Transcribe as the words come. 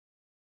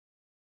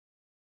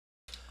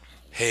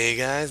Hey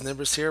guys,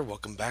 Nimbus here.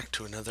 Welcome back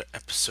to another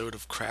episode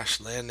of Crash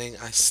Landing.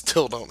 I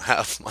still don't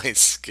have my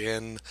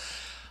skin.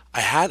 I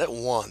had it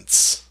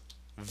once,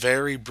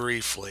 very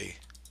briefly,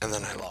 and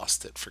then I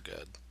lost it for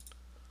good.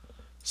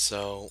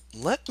 So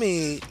let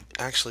me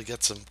actually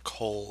get some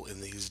coal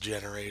in these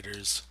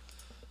generators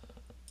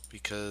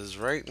because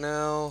right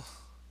now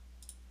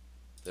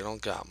they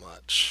don't got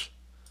much.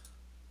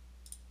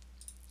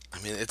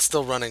 I mean, it's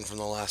still running from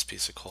the last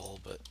piece of coal,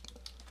 but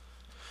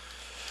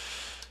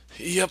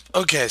yep.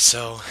 Okay,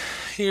 so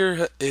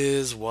here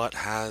is what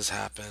has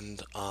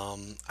happened.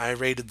 I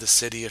raided the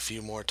city a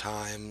few more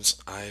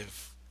times.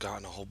 I've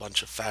gotten a whole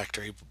bunch of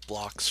factory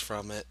blocks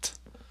from it.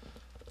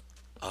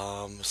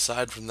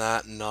 Aside from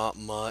that, not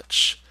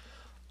much.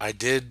 I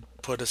did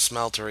put a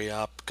smeltery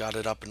up, got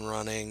it up and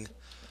running.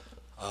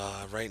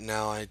 Right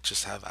now, I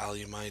just have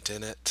alumite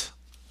in it.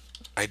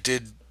 I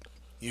did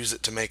use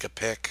it to make a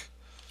pick,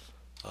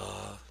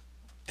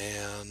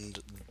 and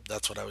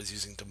that's what I was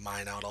using to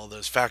mine out all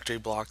those factory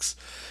blocks.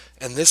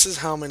 And this is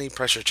how many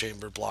pressure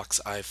chamber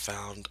blocks I've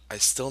found. I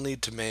still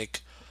need to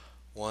make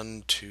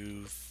one,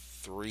 two,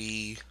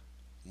 three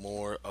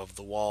more of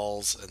the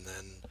walls, and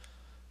then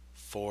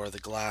four of the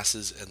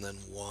glasses, and then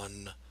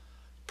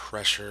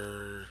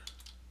pressure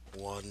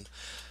one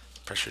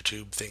pressure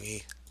tube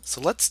thingy. So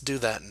let's do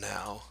that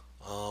now.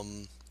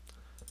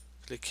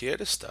 Click here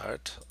to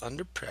start.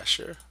 Under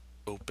pressure,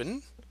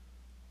 open.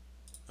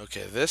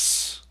 Okay,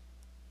 this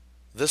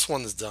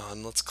one's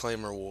done. Let's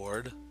claim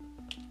reward.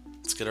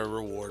 Let's get our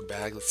reward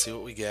bag. Let's see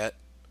what we get.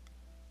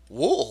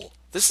 Wool.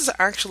 This is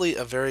actually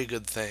a very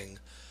good thing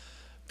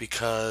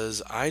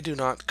because I do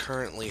not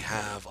currently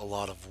have a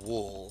lot of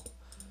wool.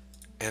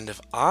 And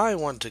if I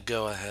want to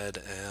go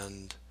ahead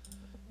and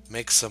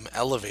make some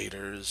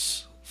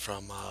elevators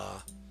from,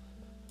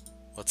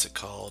 what's it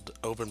called?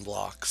 Open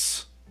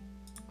blocks,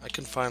 I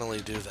can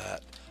finally do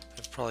that.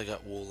 I've probably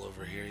got wool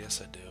over here.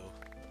 Yes, I do.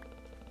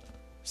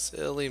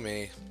 Silly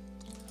me.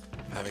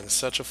 Having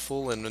such a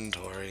full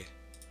inventory.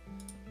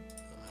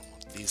 I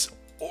want these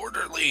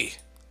orderly.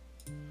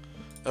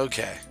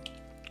 Okay.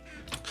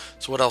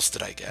 So what else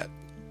did I get?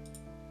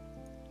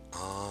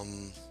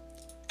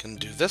 Can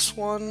do this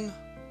one.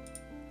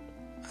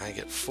 I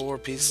get 4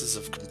 pieces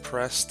of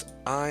compressed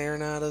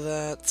iron out of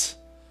that.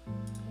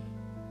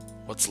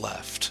 What's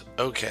left?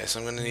 Okay, so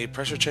I'm going to need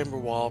pressure chamber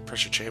wall,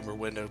 pressure chamber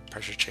window,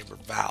 pressure chamber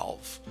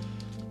valve.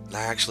 And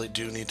I actually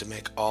do need to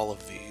make all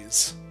of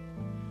these.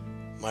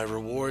 My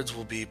rewards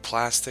will be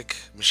plastic,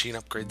 machine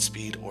upgrade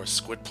speed, or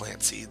squid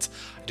plant seeds.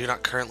 I do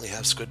not currently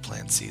have squid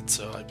plant seeds,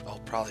 so I'll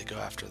probably go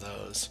after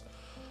those.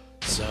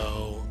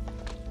 So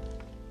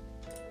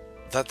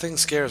that thing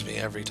scares me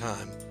every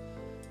time.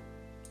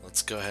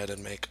 Let's go ahead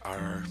and make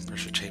our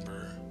pressure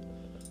chamber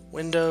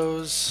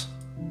windows,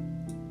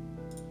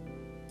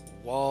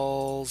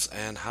 walls,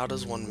 and how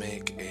does one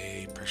make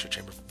a pressure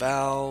chamber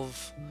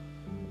valve?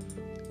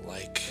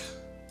 Like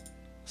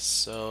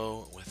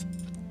so, with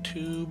a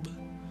tube.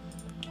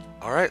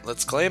 Alright,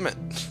 let's claim it.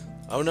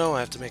 Oh no, I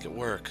have to make it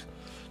work.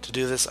 To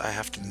do this, I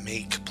have to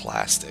make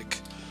plastic.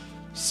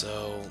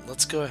 So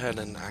let's go ahead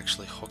and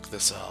actually hook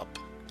this up.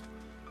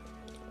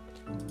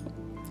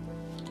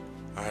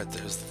 Alright,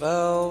 there's the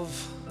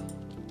valve.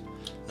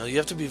 Now you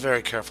have to be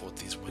very careful with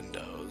these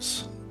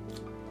windows.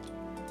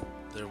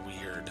 They're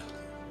weird.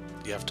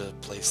 You have to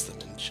place them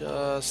in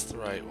just the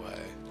right way.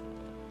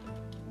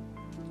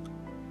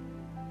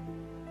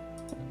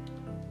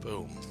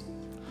 Boom.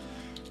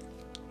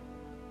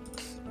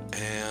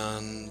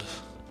 And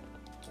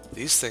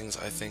these things,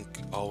 I think,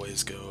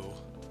 always go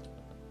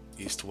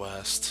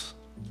east-west.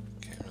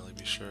 Can't really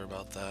be sure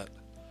about that.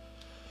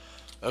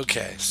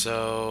 Okay,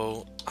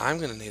 so I'm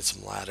gonna need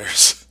some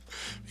ladders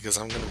because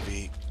I'm gonna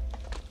be...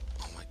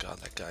 Oh my god,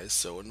 that guy is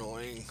so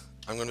annoying.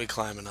 I'm gonna be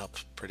climbing up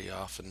pretty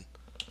often.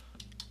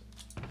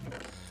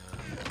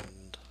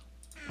 And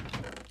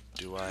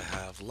do I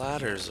have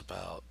ladders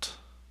about?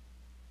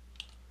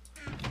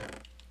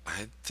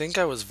 I think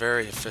I was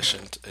very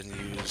efficient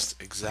and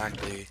used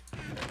exactly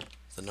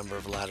the number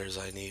of ladders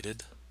I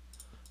needed,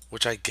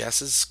 which I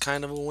guess is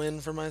kind of a win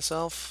for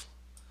myself,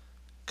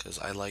 because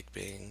I like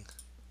being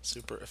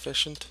super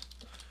efficient.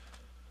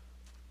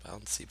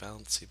 Bouncy,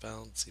 bouncy,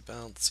 bouncy,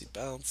 bouncy,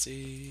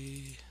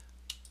 bouncy.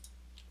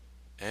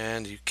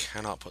 And you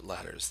cannot put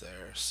ladders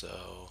there,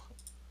 so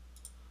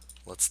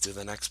let's do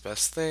the next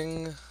best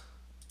thing.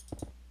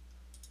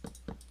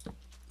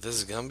 This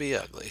is gonna be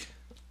ugly.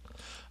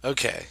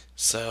 Okay,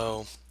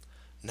 so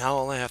now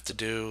all I have to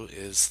do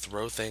is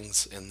throw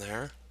things in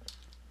there.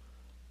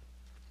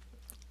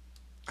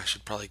 I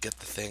should probably get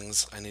the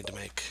things I need to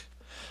make.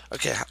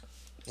 Okay,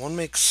 one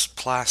makes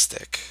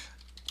plastic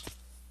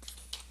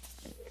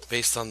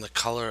based on the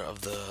color of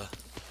the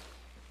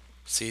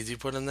seeds you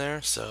put in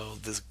there. So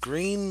this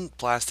green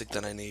plastic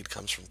that I need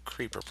comes from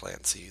creeper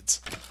plant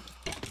seeds.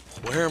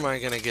 Where am I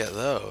going to get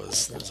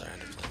those? Those are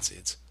ender plant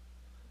seeds.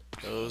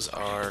 Those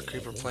are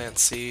creeper plant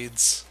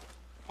seeds.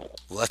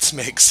 Let's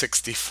make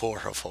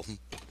 64 of them.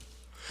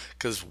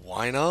 Because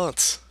why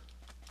not?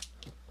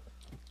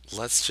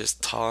 Let's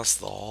just toss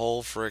the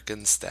whole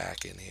frickin'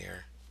 stack in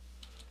here.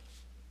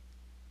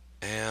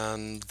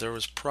 And there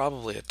was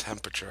probably a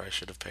temperature I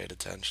should have paid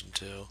attention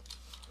to.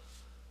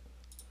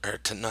 Or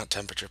not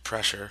temperature,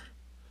 pressure.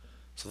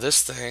 So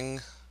this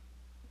thing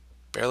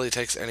barely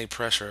takes any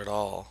pressure at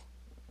all.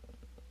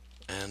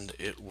 And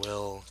it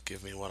will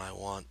give me what I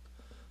want.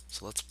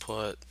 So let's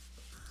put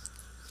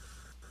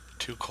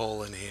 2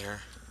 coal in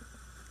here.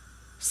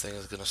 This thing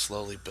is going to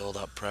slowly build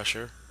up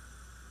pressure.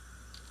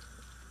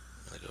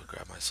 I'm going to go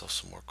grab myself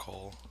some more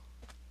coal.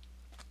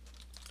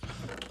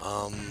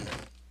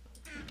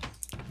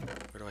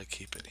 Where do I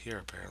keep it? Here,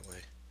 apparently.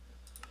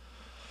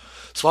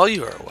 So while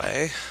you are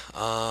away,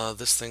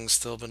 this thing's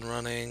still been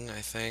running,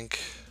 I think.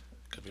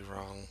 Could be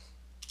wrong.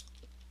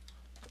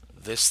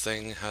 This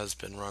thing has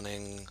been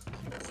running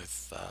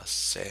with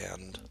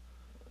sand.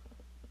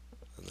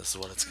 And this is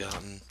what it's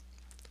gotten.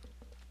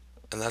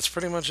 And that's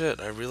pretty much it.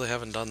 I really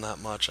haven't done that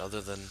much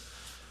other than...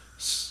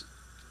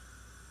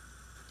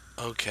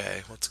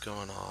 Okay, what's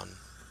going on?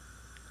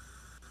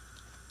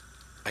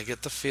 I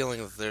get the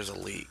feeling that there's a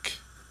leak.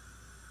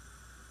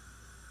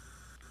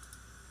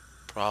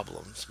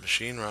 Problems.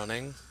 Machine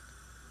running.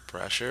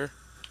 Pressure.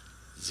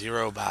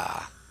 0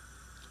 bar.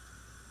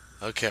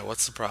 Okay,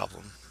 what's the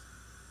problem?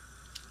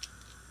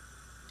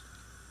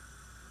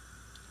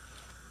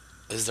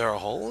 Is there a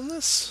hole in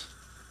this?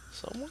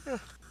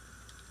 Somewhere?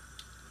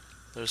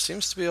 There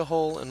seems to be a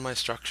hole in my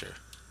structure.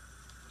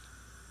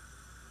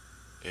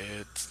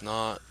 It's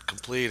not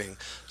completing.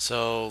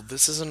 So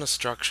this isn't a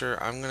structure.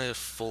 I'm going to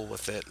fool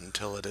with it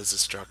until it is a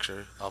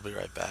structure. I'll be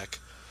right back.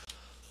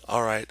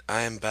 Alright,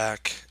 I am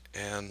back,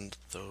 and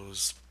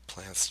those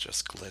plants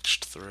just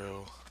glitched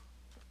through.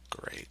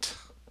 Great.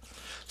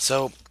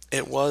 So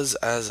it was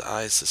as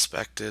I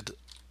suspected.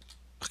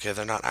 Okay,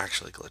 they're not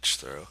actually glitched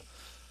through.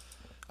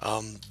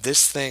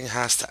 This thing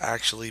has to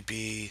actually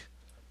be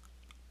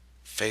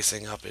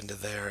facing up into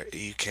there.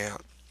 You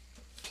can't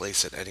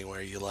place it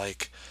anywhere you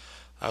like.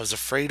 I was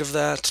afraid of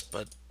that,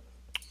 but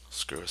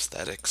screw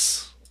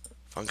aesthetics.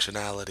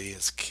 Functionality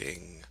is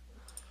king.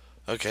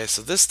 Okay,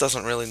 so this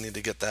doesn't really need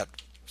to get that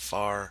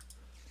far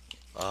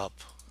up.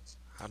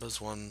 How does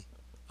one...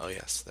 Oh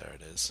yes, there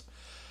it is.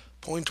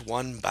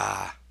 0.1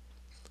 bar.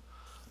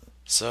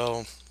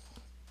 So,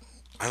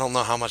 I don't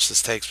know how much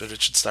this takes, but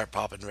it should start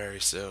popping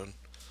very soon.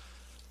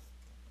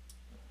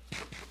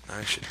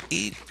 I should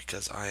eat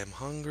because I am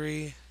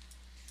hungry.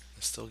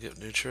 I still get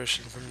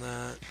nutrition from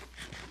that.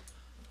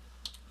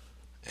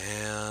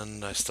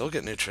 And I still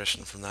get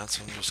nutrition from that,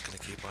 so I'm just going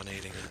to keep on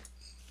eating it.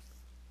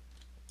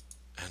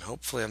 And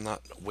hopefully I'm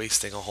not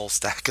wasting a whole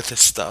stack of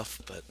this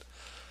stuff, but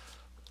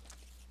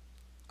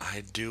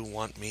I do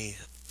want me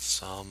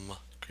some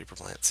creeper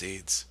plant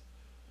seeds.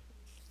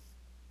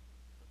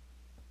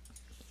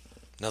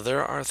 Now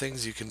there are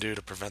things you can do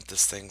to prevent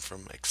this thing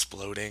from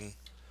exploding.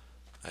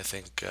 I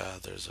think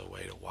there's a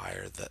way to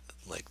wire that,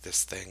 like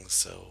this thing,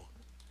 so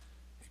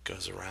it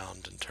goes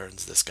around and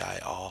turns this guy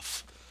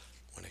off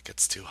when it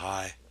gets too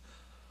high.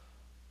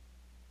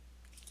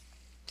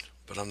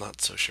 But I'm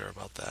not so sure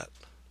about that.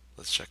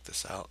 Let's check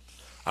this out.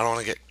 I don't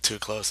want to get too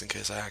close in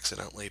case I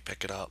accidentally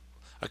pick it up.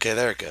 Okay,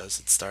 there it goes.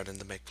 It's starting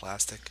to make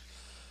plastic.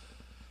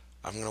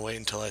 I'm going to wait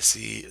until I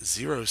see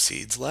 0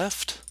 seeds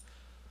left.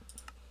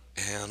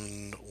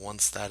 And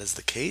once that is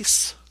the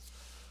case,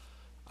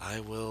 I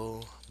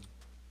will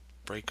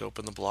break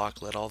open the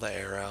block, let all the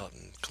air out,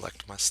 and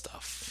collect my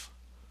stuff.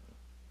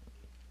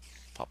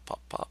 Pop,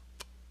 pop, pop.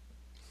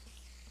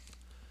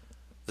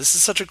 This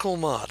is such a cool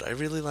mod. I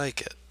really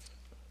like it.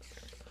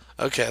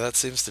 Okay, that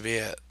seems to be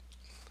it.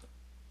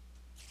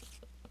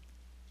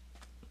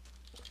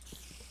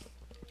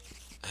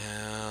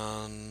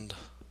 And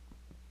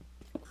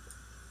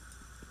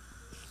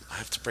I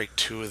have to break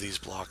 2 of these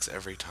blocks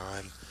every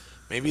time.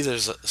 Maybe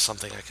there's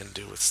something I can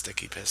do with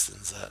sticky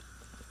pistons that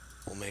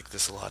will make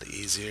this a lot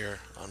easier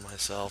on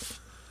myself.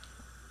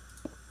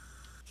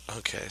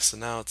 Okay, so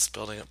now it's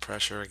building up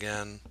pressure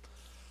again.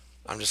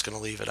 I'm just going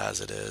to leave it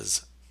as it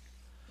is.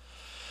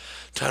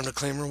 Time to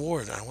claim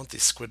reward. I want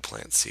these squid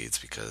plant seeds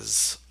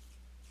because,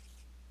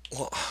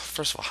 well,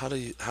 first of all,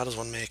 how does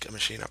one make a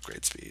machine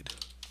upgrade speed?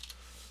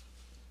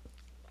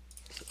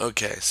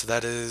 Okay, so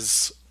that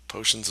is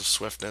potions of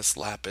swiftness,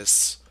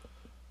 lapis,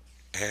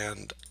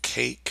 and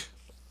cake,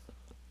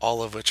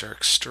 all of which are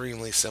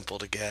extremely simple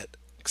to get,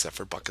 except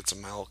for buckets of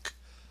milk,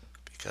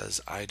 because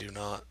I do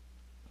not...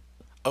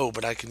 Oh,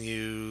 but I can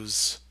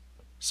use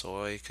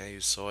soy. Can I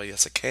use soy?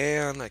 Yes, I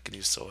can. I can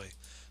use soy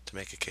to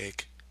make a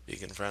cake,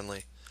 vegan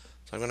friendly.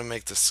 So I'm going to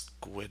make the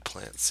squid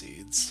plant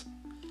seeds,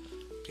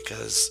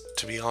 because,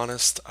 to be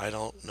honest, I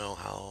don't know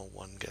how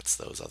one gets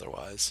those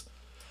otherwise.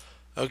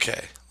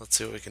 Okay, let's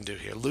see what we can do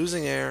here.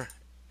 Losing air.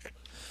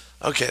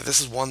 Okay,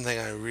 this is one thing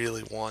I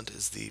really want,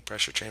 is the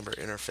pressure chamber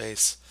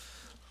interface.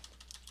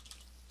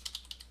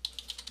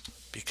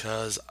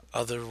 Because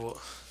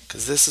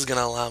this is going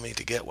to allow me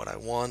to get what I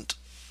want.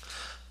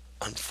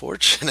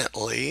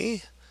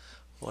 Unfortunately,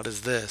 what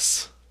is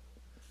this?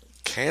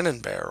 Cannon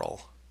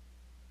barrel.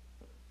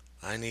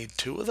 I need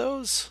 2 of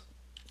those?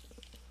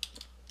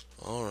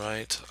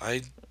 Alright,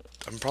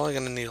 I'm probably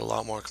going to need a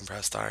lot more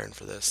compressed iron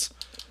for this.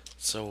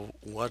 So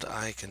what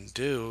I can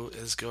do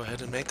is go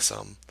ahead and make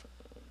some.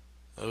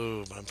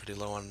 Oh, but I'm pretty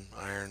low on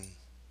iron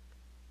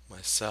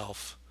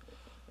myself.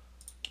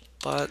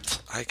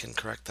 But I can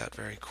correct that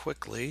very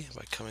quickly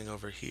by coming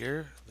over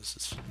here.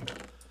 It's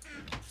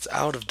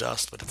out of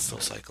dust, but it's still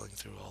cycling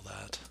through all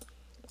that.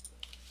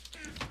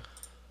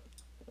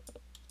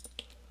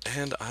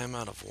 And I'm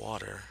out of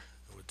water,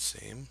 it would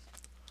seem.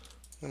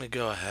 I'm going to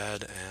go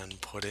ahead and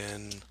put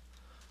in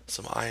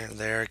some iron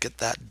there, get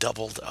that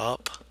doubled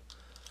up.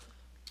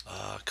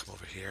 Come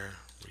over here,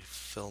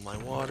 refill my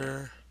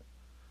water.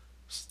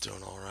 It's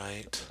doing all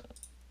right.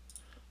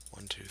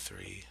 1, 2,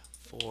 3,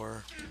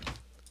 4.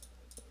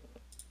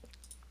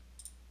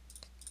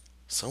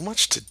 So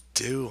much to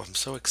do. I'm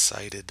so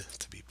excited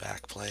to be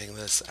back playing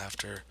this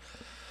after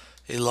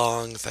a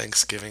long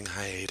Thanksgiving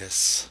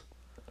hiatus.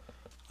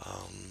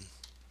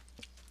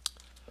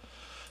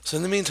 So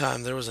in the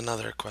meantime, there was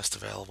another quest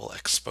available,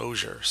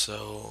 exposure.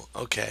 So,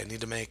 okay, I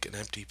need to make an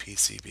empty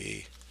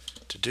PCB.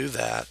 To do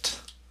that,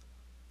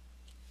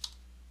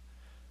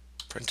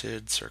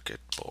 printed circuit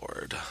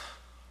board.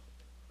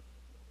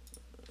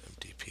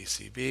 Empty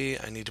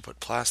PCB. I need to put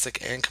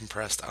plastic and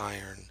compressed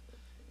iron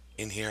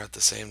in here at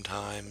the same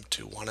time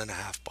to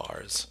 1.5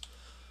 bars.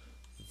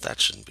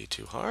 That shouldn't be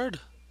too hard.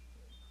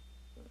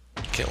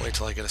 Can't wait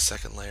till I get a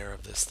second layer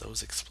of this.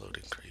 Those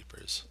exploding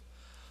creepers.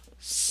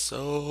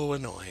 So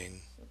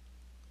annoying.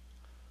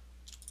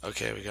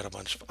 Okay, we got a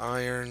bunch of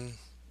iron.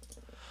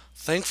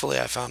 Thankfully,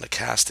 I found a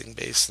casting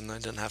basin. I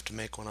didn't have to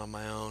make one on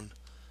my own.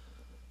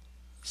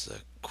 It's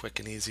a quick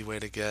and easy way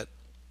to get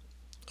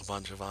a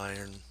bunch of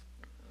iron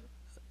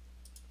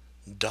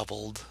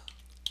doubled.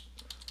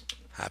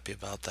 Happy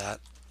about that.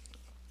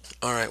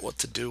 Alright, what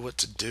to do.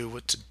 Alright,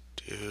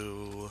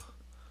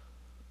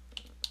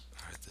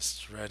 this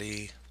is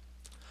ready.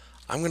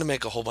 I'm going to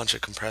make a whole bunch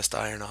of compressed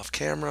iron off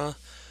camera,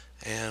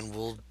 and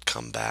we'll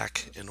come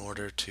back in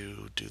order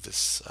to do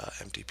this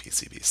empty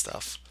PCB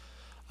stuff.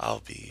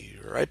 I'll be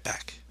right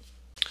back.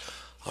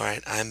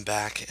 Alright, I'm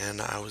back, and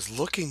I was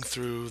looking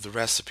through the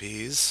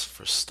recipes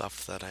for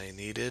stuff that I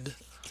needed.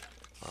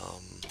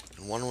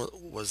 And one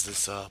was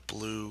this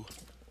blue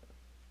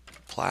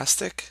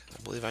plastic.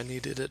 I believe I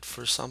needed it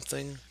for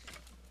something.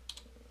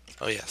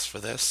 Oh yes, for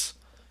this.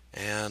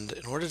 And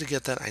in order to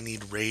get that, I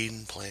need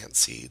rain plant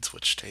seeds,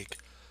 which take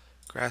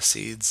grass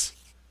seeds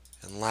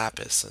and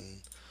lapis.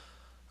 And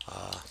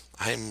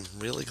I'm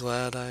really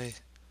glad I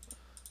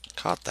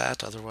caught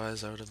that.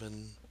 Otherwise, I would have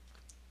been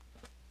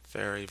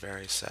very,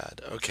 very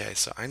sad. Okay,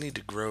 so I need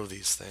to grow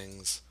these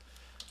things.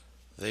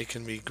 They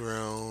can be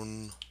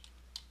grown...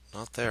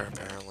 Not there,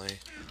 apparently.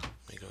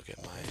 Let me go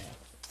get my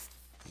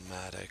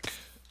Pneumatic.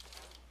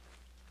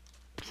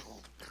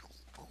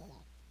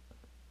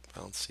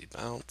 Bouncy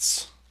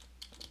bounce.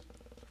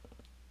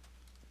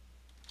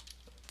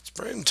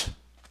 Sprint!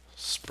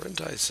 Sprint,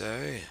 I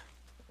say.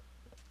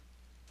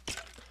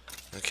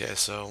 Okay,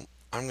 so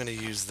I'm going to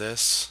use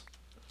this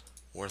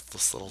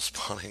worthless little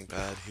spawning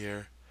pad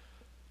here.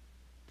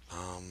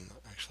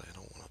 Actually, I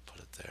don't want to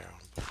put it there. I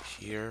want to put it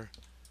here,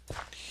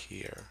 and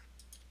here.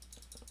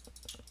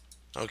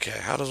 Okay,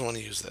 how does one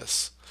use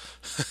this?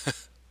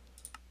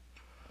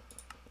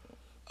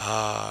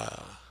 I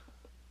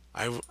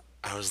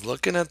was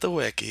looking at the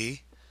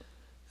wiki,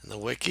 and the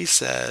wiki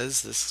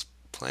says this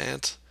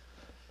plant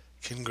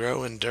can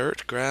grow in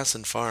dirt, grass,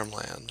 and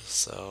farmland.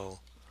 So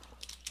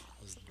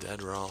I was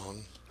dead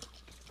wrong.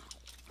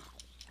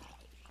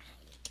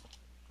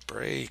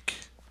 Break.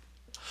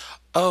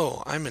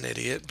 Oh, I'm an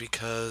idiot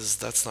because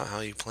that's not how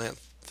you plant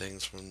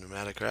things from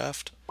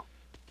Pneumaticraft.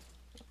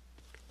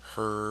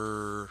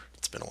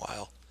 It's been a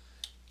while.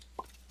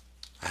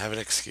 I have an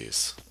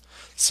excuse.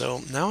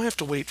 So now I have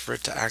to wait for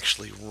it to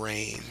actually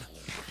rain.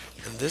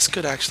 And this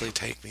could actually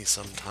take me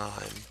some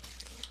time.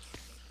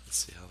 Let's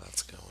see how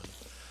that's going.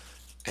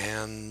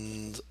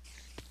 And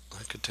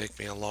that could take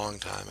me a long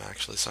time,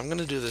 actually. So I'm going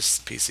to do this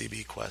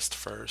PCB quest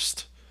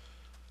first.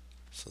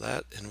 So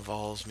that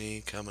involves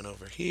me coming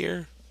over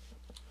here.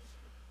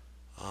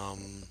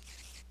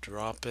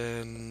 Drop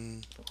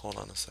in... Hold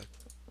on a sec.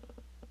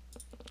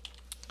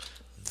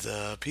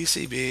 The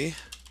PCB,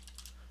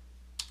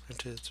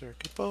 printed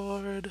circuit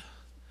board,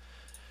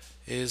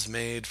 is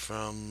made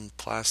from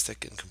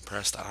plastic and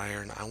compressed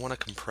iron. I want to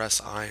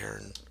compress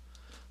iron.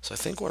 So I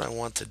think what I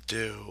want to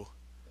do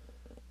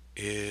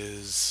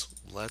is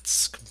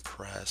let's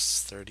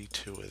compress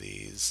 32 of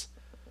these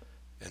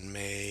and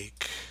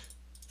make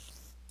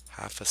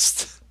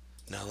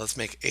let's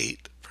make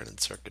 8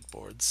 printed circuit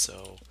boards.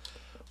 So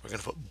we're going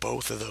to put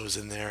both of those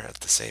in there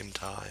at the same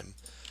time.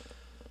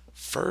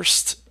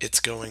 First, it's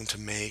going to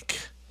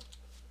make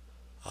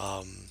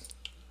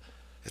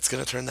it's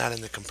going to turn that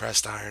into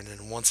compressed iron,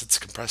 and once it's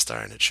compressed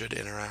iron, it should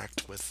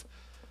interact with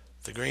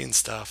the green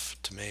stuff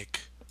to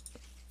make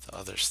the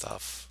other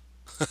stuff,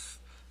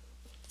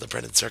 the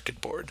printed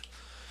circuit board.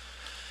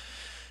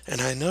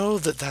 And I know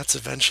that that's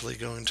eventually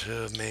going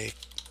to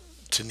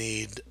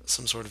need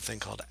some sort of thing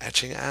called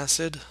etching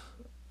acid.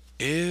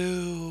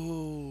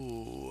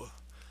 Ew.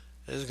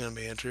 This is going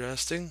to be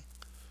interesting.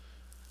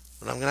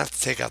 But I'm going to have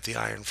to take out the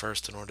iron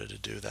first in order to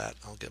do that.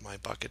 I'll get my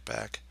bucket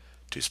back.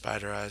 2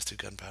 spider eyes, 2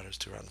 gunpowders,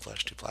 2 rotten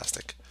flesh, 2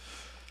 plastic.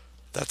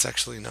 That's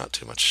actually not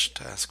too much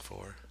to ask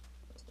for.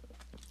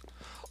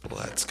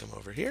 Let's come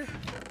over here.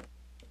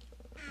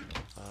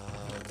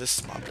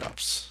 This mob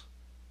drops.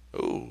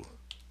 Ooh.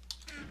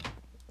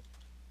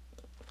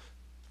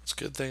 It's a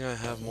good thing I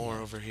have more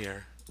over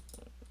here.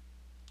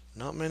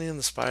 Not many in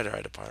the spider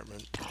eye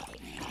department.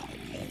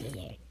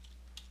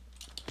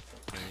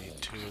 I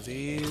need 2 of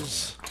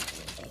these.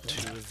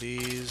 2 of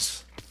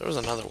these. There was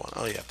another one.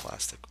 Oh yeah,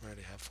 plastic. We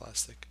already have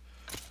plastic.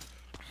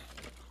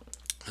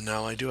 And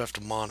now I do have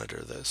to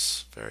monitor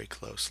this very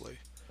closely.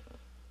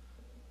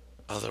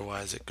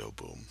 Otherwise it go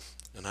boom.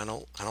 And I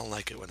don't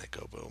like it when it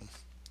go boom.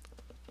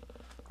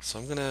 So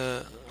I'm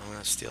gonna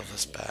steal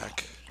this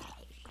back.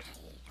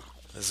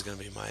 This is gonna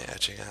be my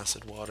etching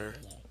acid water.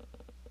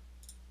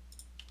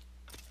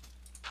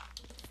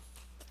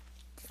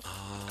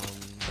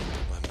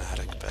 My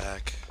matic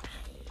back.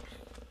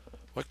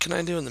 What can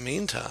I do in the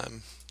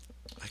meantime?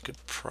 I could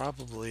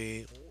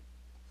probably...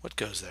 What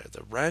goes there?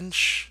 The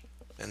wrench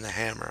and the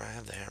hammer. I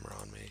have the hammer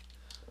on me.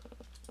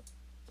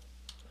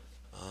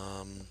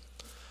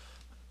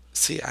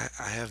 See, I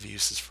have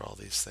uses for all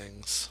these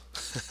things.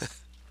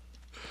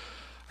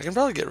 I can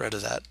probably get rid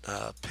of that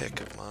pick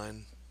of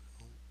mine.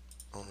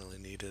 I don't really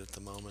need it at the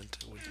moment.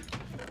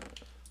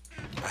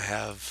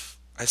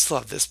 I still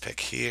have this pick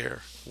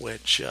here,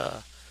 which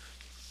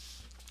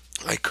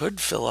I could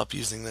fill up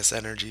using this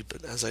energy,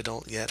 but as I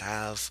don't yet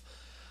have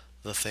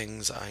the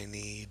things I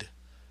need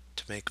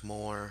to make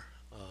more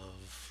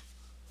of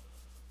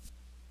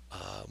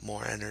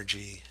more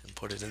energy and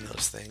put it in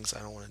those things, I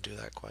don't want to do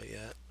that quite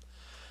yet.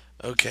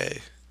 Okay,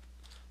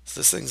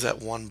 so this thing's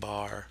at 1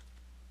 bar.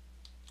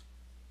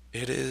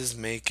 It is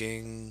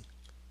making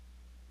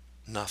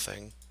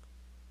nothing.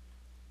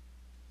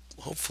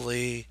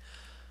 Hopefully,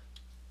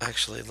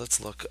 actually,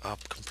 let's look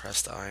up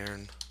compressed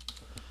iron.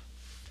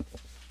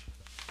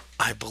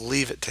 I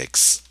believe it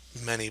takes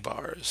many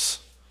bars.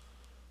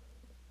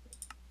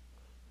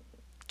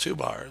 2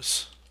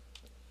 bars.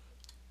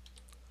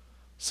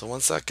 So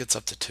once that gets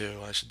up to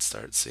 2, I should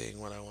start seeing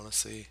what I want to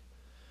see.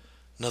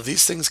 Now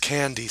these things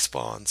can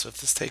despawn, so if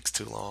this takes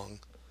too long,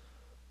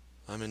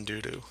 I'm in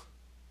doo-doo.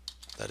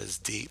 That is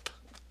deep.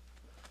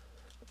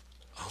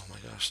 Oh my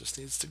gosh, this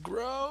needs to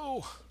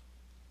grow.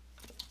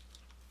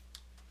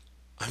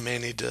 I may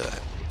need to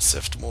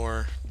sift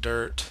more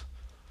dirt.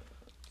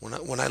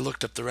 When I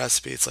looked up the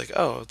recipe, it's like,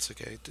 oh, it's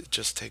okay. It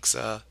just takes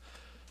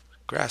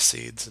grass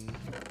seeds, and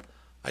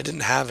I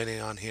didn't have any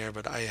on here,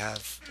 but I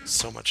have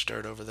so much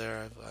dirt over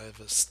there. I have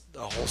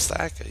a whole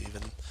stack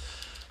even.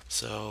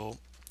 So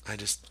I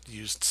just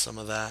used some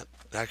of that.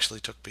 It actually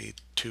took me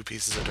 2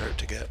 pieces of dirt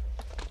to get.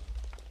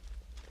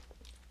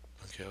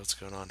 Okay, what's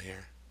going on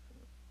here?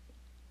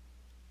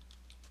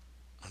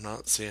 I'm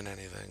not seeing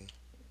anything.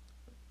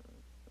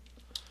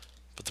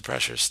 But the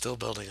pressure is still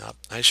building up.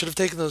 I should have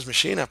taken those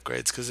machine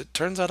upgrades because it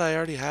turns out I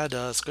already had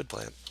a squid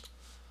plant.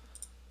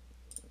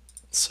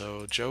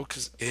 So joke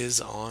is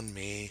on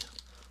me.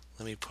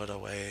 Let me put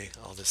away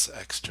all this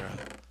extra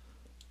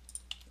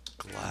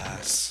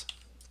glass.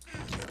 I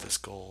don't need this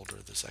gold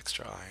or this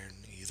extra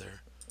iron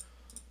either.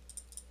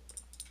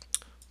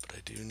 But I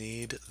do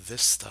need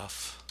this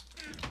stuff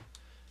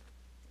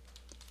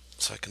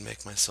so I can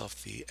make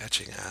myself the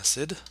etching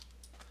acid.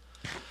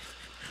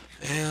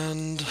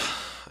 And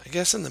I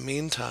guess in the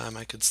meantime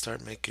I could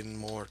start making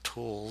more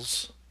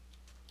tools.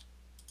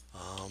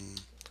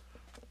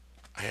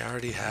 I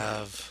already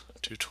have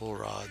 2 tool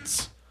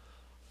rods.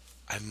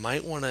 I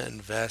might want to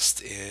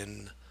invest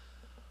in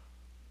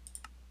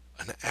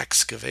an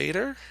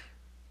excavator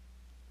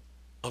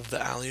of the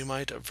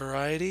alumite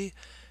variety,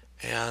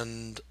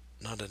 and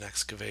not an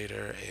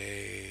excavator,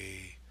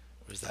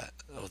 where's that?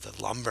 Oh,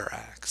 the lumber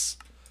axe.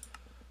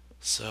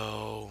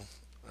 So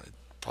I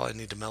probably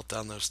need to melt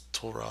down those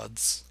tool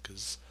rods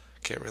because I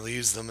can't really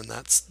use them in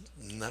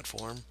that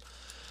form.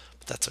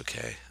 But that's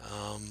okay.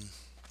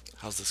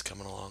 How's this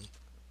coming along?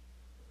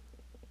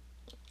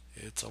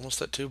 It's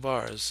almost at 2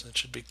 bars. It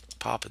should be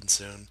popping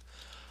soon.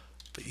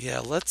 But yeah,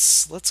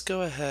 let's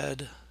go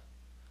ahead.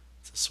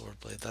 It's a sword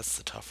blade. That's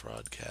the tough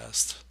rod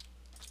cast.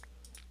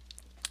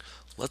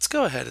 Let's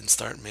go ahead and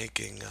start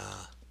making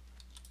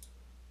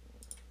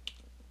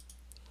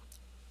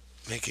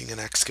an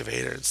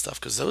excavator and stuff,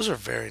 because those are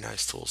very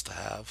nice tools to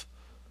have.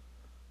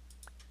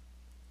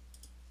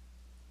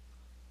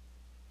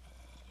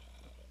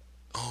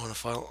 Oh, and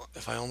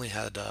if I only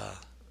had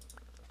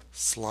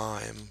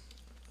slime,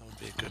 that would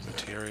be a good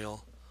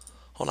material.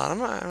 Hold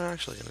on, I'm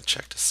actually going to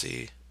check to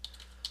see.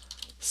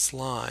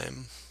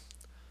 Slime.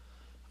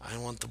 I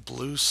want the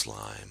blue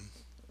slime.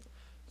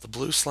 The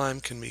blue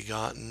slime can be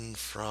gotten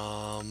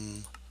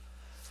from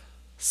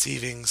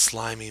sieving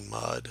slimy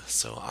mud.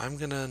 So I'm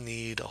going to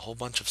need a whole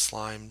bunch of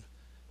slime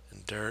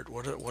and dirt.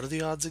 What are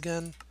the odds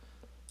again?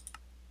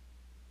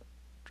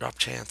 Drop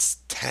chance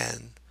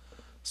 10.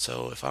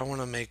 So if I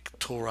want to make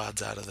tool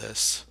rods out of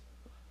this,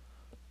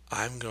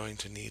 I'm going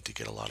to need to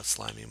get a lot of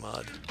slimy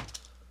mud.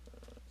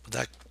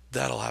 But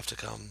That'll have to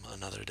come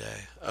another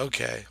day.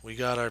 Okay, we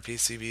got our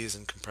PCBs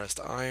and compressed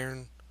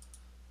iron,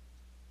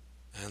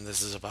 and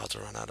this is about to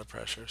run out of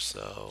pressure,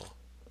 so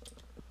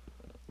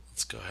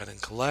let's go ahead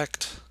and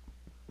collect.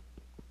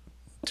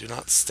 Do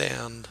not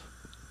stand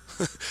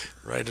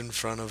right in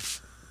front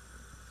of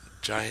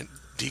a giant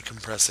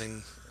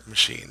decompressing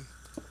machine.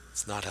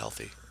 It's not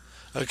healthy.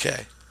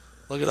 Okay,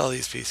 look at all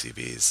these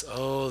PCBs.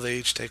 Oh, they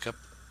each take up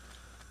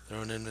their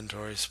own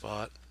inventory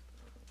spot.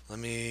 Let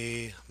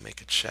me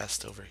make a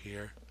chest over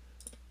here.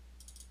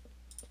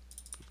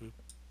 Boop, boop.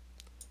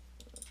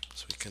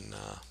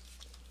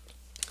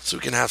 So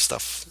we can have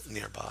stuff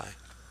nearby.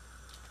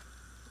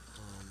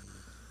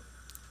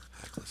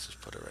 Heck, let's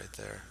just put it right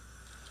there.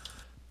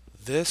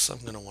 This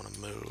I'm gonna want to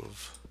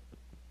move.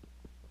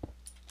 I'm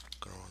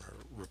gonna want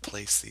to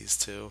replace these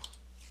two.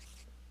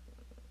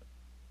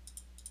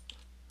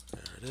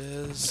 There it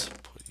is.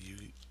 Put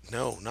you.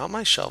 No, not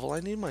my shovel.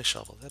 I need my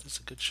shovel. That is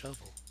a good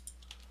shovel.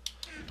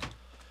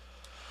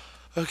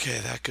 Okay,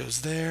 that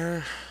goes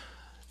there.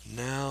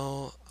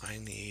 Now I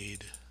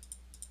need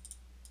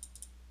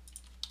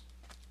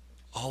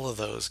all of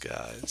those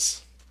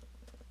guys.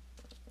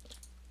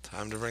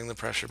 Time to bring the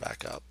pressure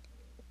back up.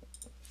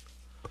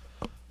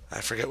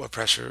 I forget what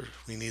pressure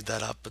we need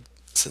that up, but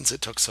since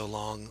it took so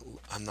long,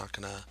 I'm not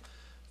gonna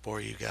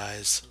bore you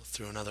guys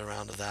through another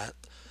round of that.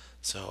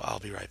 So I'll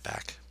be right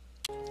back.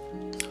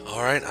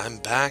 Alright, I'm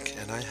back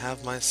and I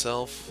have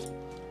myself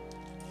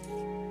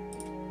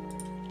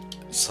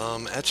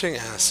some etching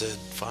acid,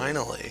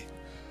 finally.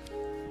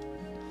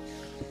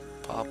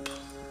 Pop.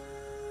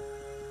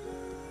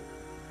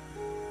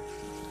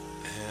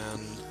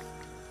 And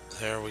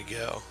there we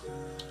go.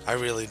 I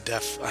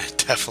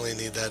definitely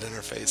need that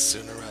interface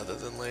sooner rather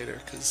than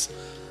later, because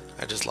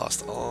I just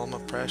lost all my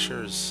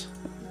pressures.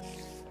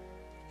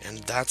 And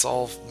that's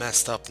all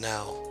messed up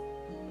now.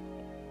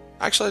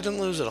 Actually, I didn't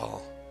lose it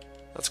all.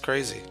 That's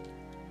crazy.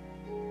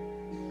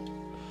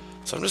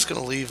 So I'm just going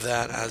to leave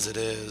that as it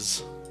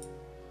is,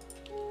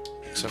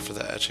 except for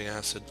the etching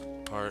acid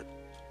part.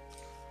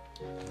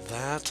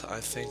 That, I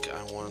think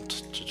I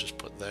want to just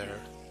put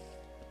there.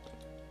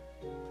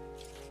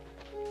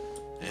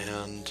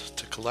 And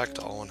to collect,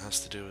 all one has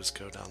to do is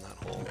go down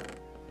that hole.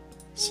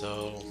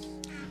 So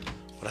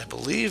what I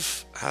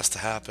believe has to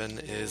happen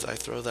is I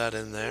throw that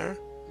in there,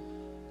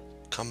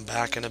 come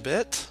back in a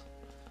bit,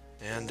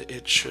 and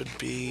it should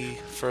be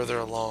further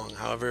along.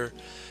 However,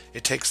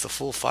 it takes the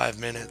full 5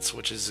 minutes,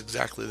 which is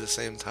exactly the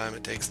same time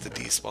it takes to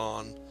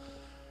despawn.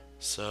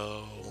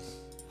 So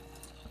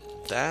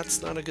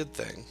that's not a good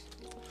thing.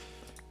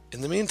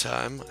 In the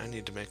meantime, I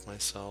need to make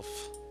myself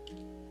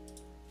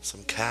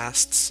some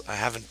casts. I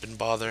haven't been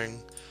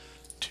bothering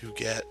to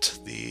get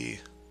the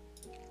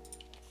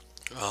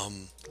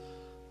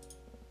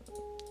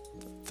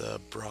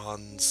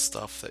bronze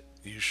stuff that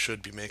you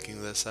should be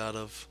making this out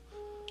of,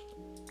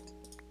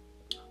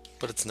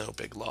 but it's no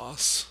big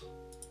loss.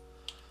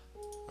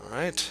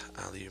 Alright,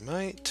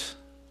 alumite.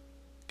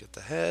 Get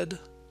the head.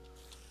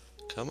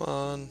 Come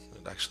on.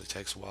 It actually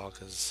takes a while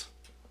because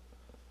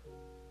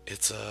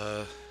it's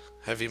a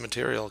heavy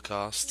material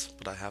cost,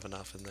 but I have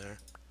enough in there.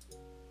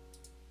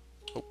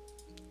 Oh,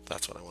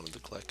 that's what I wanted to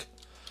click.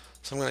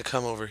 So I'm going to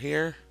come over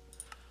here.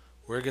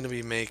 We're going to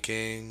be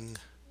making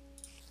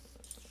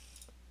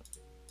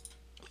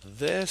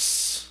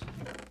this.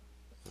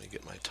 Let me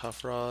get my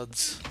tough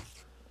rods.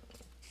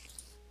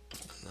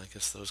 And I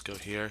guess those go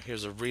here.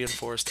 Here's a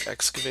reinforced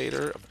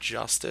excavator of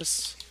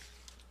justice.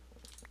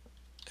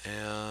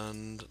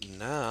 And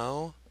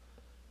now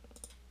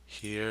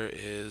here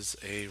is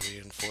a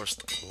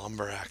reinforced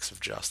lumber axe of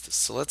justice.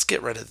 So let's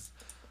get rid of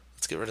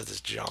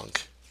this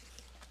junk.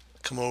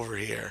 Come over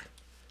here.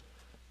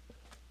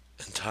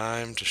 And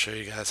time to show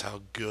you guys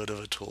how good of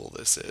a tool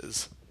this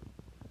is.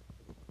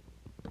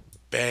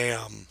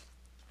 Bam!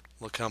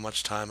 Look how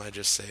much time I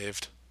just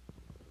saved.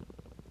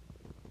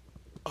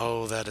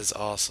 Oh, that is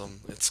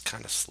awesome. It's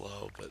kind of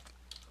slow, but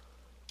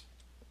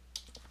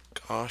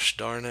gosh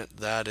darn it,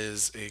 that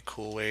is a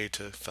cool way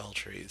to fell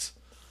trees.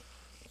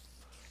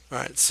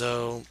 Alright,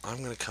 so I'm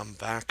going to come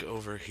back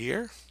over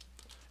here.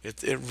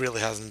 It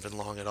really hasn't been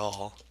long at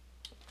all,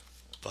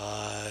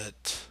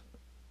 but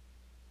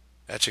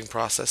etching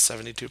process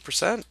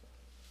 72%.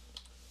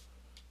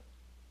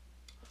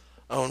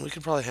 Oh, and we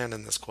could probably hand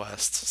in this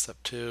quest. Step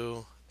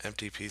 2,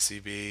 empty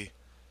PCB,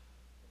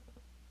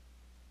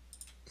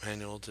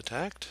 manual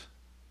detect.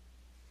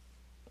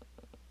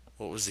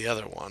 What was the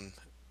other one?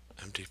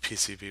 Empty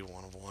PCB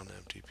 1 of 1,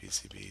 empty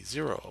PCB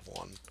 0 of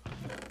 1.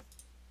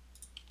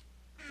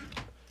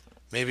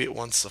 Maybe it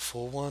wants the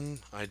full one?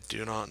 I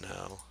do not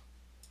know.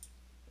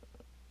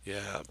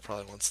 Yeah, it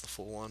probably wants the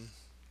full one.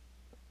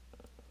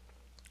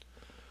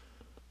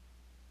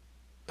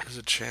 There's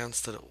a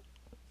chance that it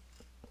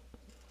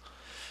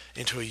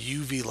into a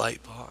UV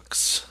light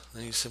box.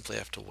 Then you simply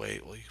have to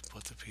wait while you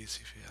put the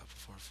PCB out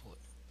before fully.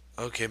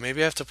 Okay,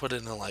 maybe I have to put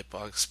it in a light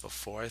box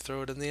before I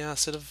throw it in the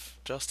acid of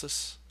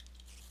justice.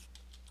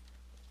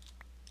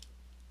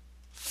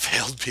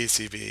 Failed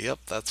PCB. Yep,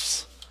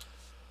 that's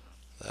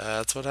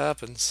what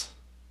happens.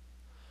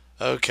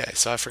 Okay,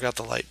 so I forgot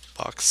the light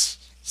box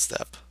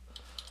step.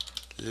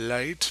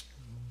 Light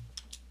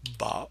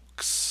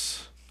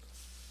box.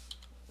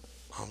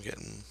 I'm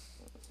getting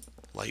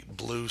light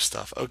blue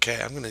stuff. Okay,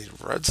 I'm gonna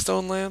need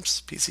redstone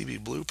lamps,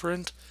 PCB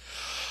blueprint.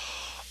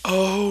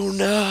 Oh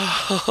no!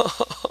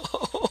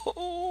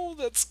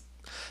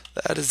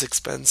 That is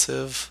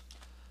expensive.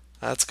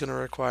 That's gonna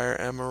require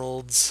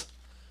emeralds.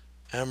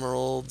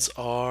 Emeralds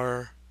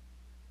are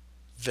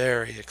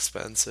very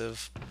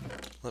expensive.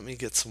 Let me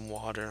get some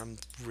water. I'm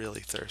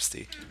really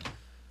thirsty.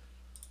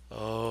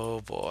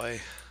 Oh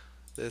boy.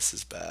 This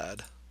is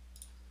bad.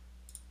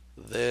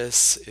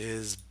 This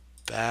is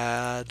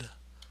bad.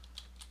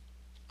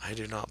 I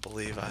do not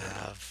believe I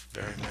have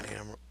very many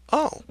emeralds.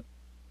 Oh,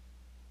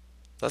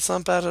 that's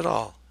not bad at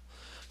all.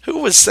 Who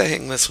was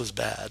saying this was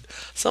bad?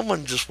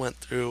 Someone just went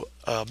through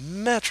a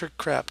metric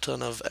crap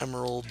ton of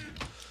emerald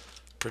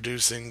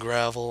producing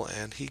gravel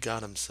and he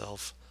got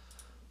himself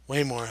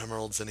way more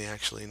emeralds than he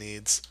actually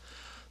needs.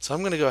 So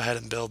I'm going to go ahead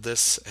and build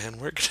this and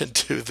we're going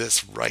to do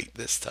this right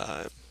this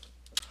time.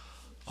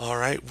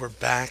 Alright, we're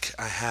back.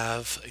 I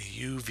have a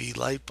UV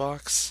light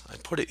box. I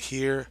put it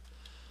here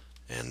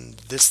and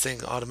this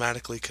thing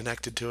automatically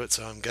connected to it,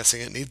 so I'm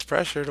guessing it needs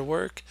pressure to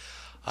work.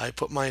 I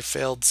put my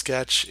failed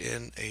sketch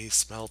in a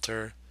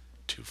smelter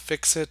to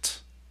fix it,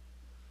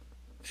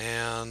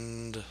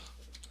 and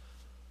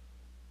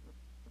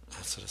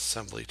that's an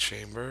assembly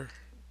chamber.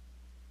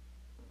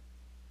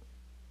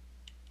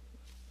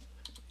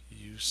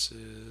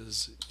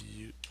 Uses,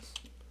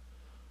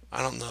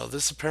 I don't know,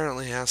 this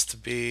apparently has to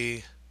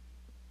be,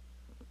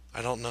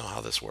 I don't know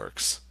how this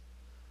works.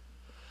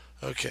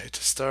 Okay,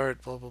 to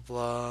start, blah blah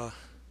blah,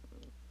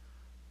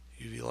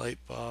 UV light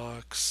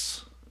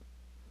box.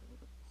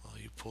 Well,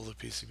 you pull the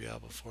PCB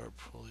out before it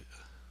pulls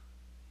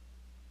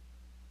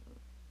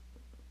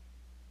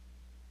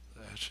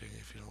the etching.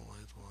 If you don't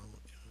like the one,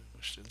 you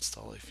wish to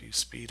install a few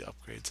speed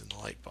upgrades in the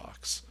light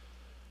box.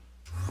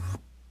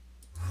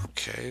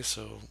 Okay,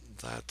 so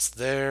that's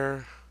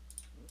there.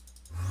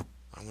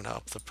 I'm gonna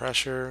up the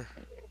pressure.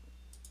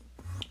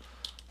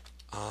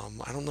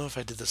 I don't know if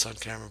I did this on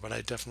camera, but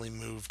I definitely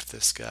moved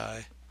this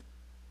guy.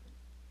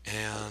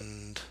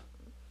 And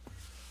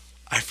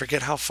I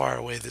forget how far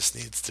away this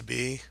needs to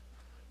be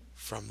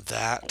from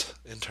that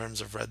in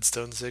terms of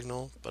redstone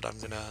signal, but I'm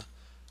gonna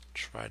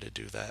try to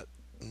do that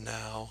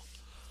now.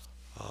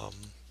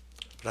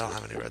 But I don't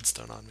have any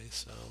redstone on me,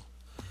 so.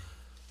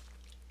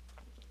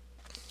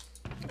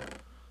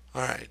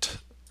 Alright.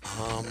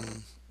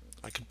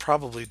 I could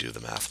probably do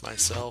the math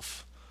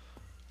myself.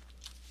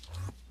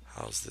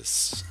 How's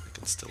this? I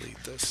can still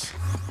eat this.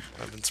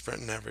 I've been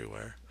sprinting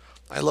everywhere.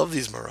 I love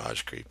these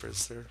mirage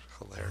creepers. They're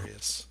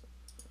hilarious.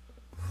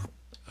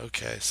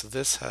 Okay, so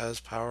this has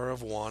power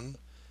of 1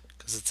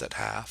 because it's at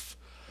half.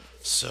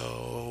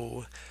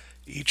 So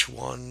each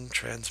one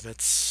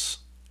transmits,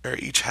 or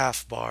each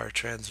half bar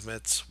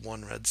transmits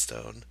 1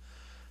 redstone.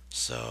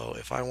 So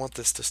if I want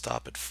this to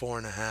stop at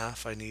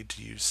 4.5, I need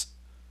to use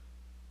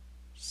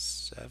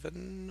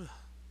 7,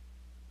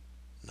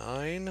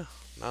 9,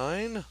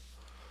 9.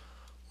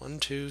 1,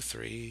 2,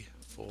 3,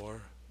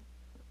 4,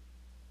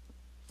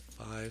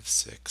 5,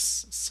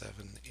 6,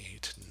 7,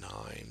 8,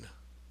 9.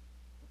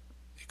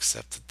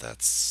 Except that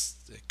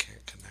it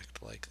can't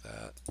connect like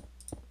that.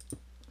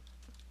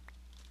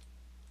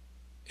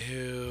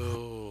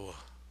 Ew.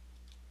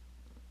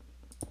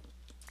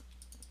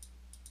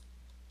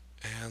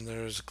 And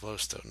there's a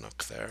glowstone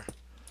nook there.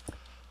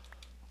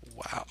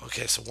 Wow.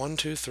 Okay, so 1,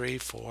 2, 3,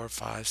 4,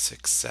 5,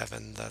 6,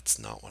 7. That's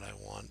not what I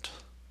want.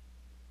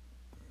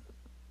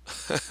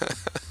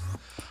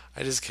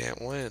 I just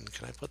can't win.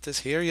 Can I put this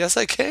here? Yes,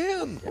 I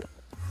can!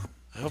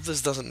 I hope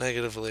this doesn't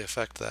negatively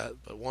affect that.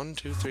 But 1,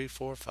 2, 3,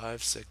 4,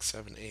 5, 6,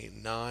 7, 8,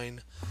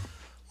 9.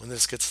 When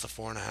this gets to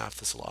 4.5,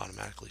 this will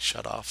automatically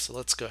shut off. So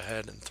let's go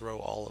ahead and throw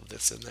all of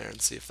this in there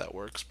and see if that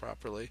works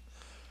properly.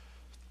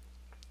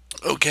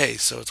 Okay,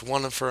 so it's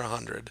 1 for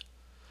 100.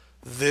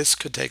 This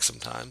could take some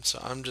time, so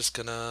I'm just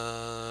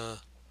gonna...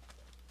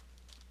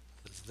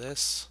 What is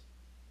this?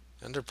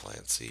 Ender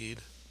plant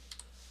seed.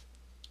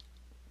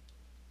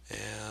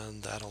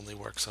 And that only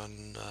works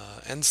on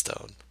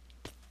endstone.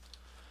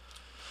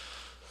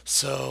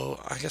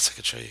 So I guess I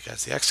could show you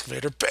guys the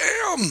excavator.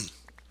 BAM!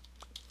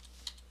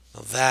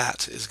 Now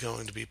that is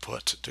going to be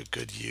put to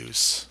good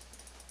use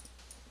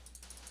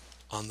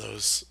on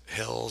those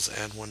hills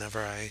and whenever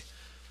I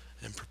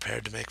am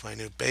prepared to make my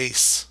new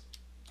base,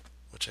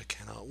 which I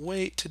cannot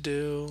wait to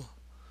do.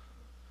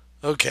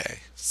 Okay,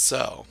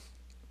 so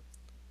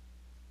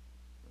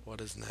what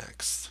is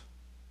next?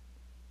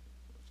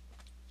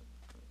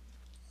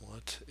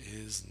 What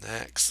is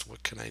next?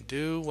 What can I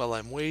do while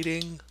I'm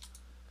waiting?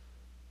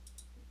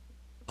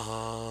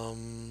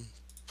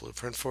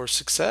 Blueprint for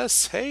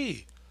success.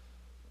 Hey.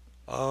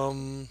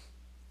 Manual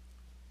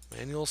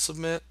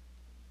submit.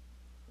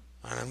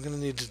 Alright, I'm gonna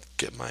need to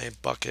get my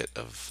bucket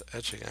of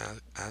etching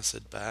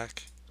acid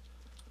back.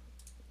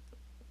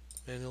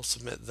 Manual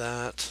submit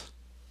that.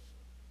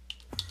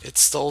 It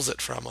stole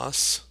it from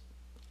us.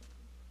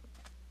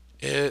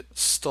 It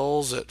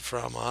stoles it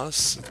from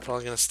us. It's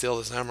probably going to steal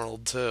this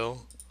emerald too.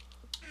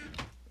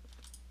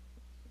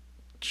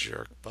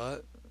 Jerk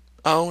butt.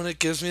 Oh, and it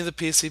gives me the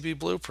PCB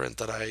blueprint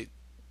that I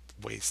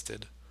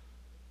wasted.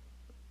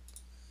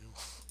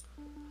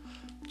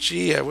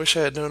 Gee, I wish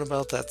I had known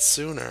about that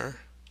sooner.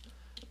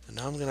 And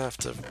now I'm going to have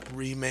to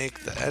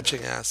remake the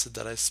etching acid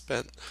that I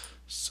spent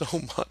so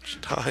much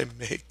time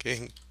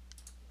making.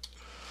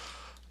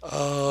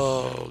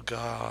 Oh,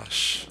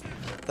 gosh.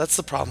 That's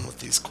the problem with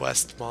these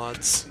quest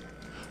mods.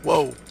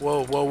 Whoa,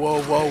 whoa, whoa,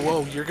 whoa, whoa,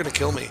 whoa. You're going to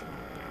kill me.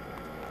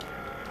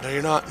 No,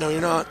 you're not. No,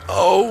 you're not.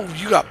 Oh,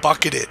 you got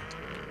bucketed.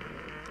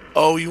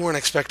 Oh, you weren't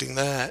expecting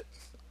that.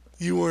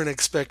 You weren't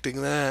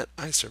expecting that.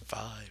 I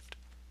survived.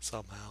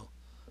 Somehow.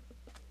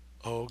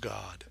 Oh,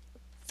 God.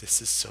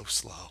 This is so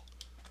slow.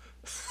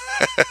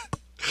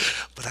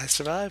 But I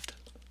survived.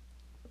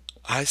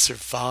 I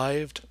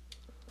survived.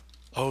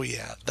 Oh,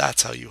 yeah.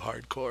 That's how you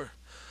hardcore.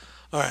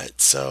 Alright,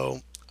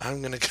 so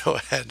I'm going to go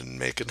ahead and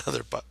make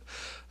another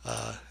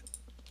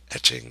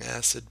etching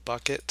acid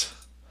bucket.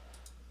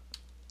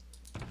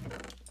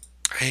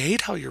 I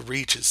hate how your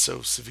reach is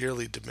so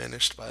severely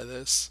diminished by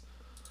this.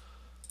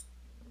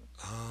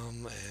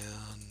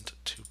 And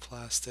 2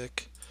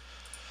 plastic.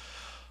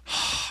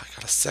 I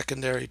got a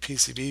secondary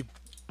PCB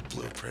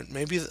blueprint.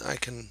 Maybe I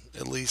can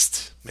at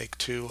least make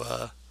two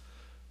of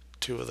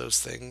those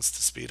things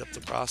to speed up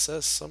the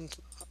process.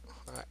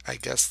 I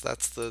guess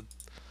that's the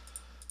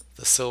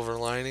silver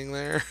lining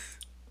there.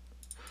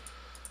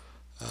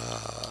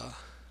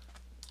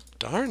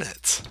 Darn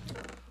it.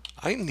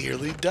 I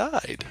nearly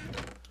died.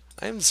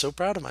 I am so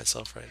proud of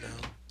myself right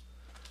now.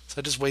 So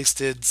I just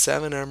wasted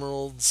 7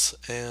 emeralds,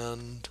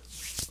 and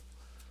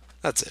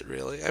that's it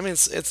really. I mean,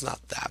 it's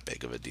not that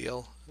big of a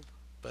deal,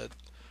 but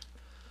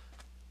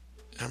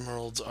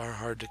emeralds are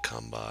hard to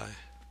come by.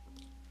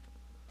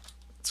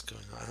 What's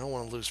going on? I don't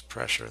want to lose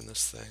pressure in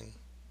this thing.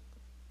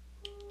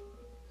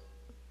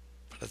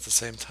 But at the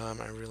same time,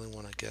 I really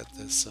want to get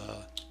this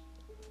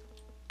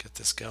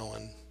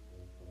going.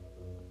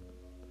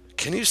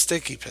 Can you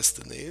sticky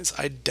piston these?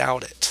 I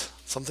doubt it.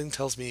 Something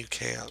tells me you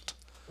can't.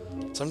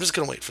 So I'm just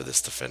going to wait for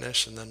this to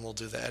finish, and then we'll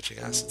do the etching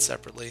acid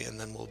separately, and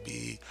then we'll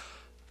be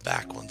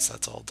back once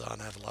that's all done.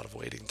 I have a lot of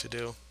waiting to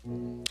do.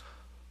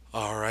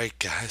 Alright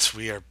guys,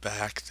 we are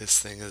back. This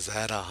thing is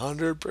at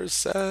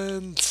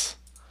 100%.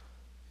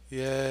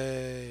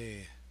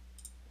 Yay.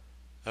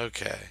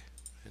 Okay.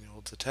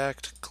 Annual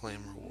detect,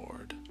 claim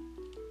reward.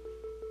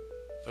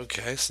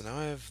 Okay, so now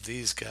I have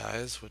these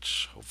guys,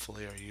 which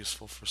hopefully are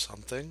useful for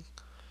something.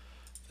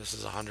 This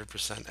is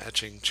 100%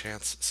 etching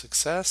chance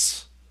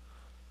success.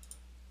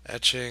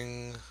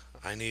 Etching,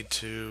 I need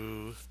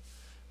to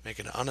make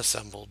an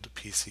unassembled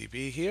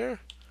PCB here,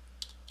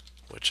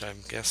 which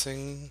I'm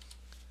guessing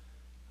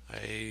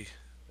I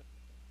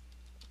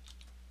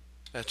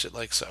etch it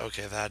like so.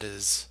 Okay,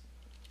 that's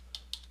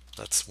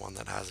one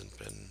that hasn't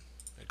been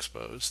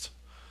exposed.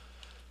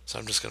 So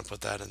I'm just going to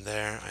put that in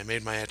there. I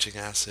made my etching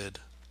acid.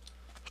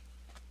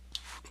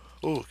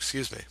 Oh,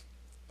 excuse me.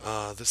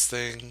 This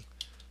thing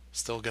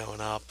still going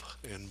up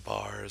in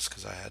bars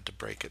because I had to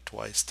break it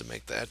twice to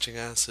make the etching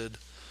acid.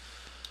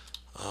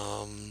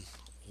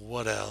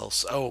 What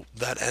else? Oh,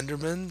 that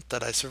Enderman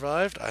that I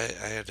survived, I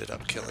ended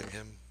up killing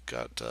him.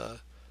 Got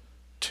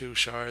 2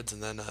 shards,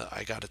 and then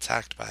I got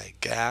attacked by a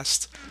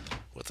ghast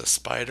with a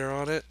spider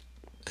on it,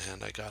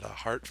 and I got a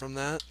heart from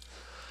that.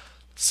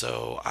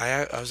 So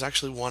I was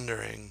actually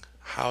wondering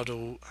how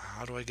do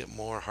I get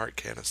more heart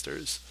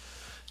canisters,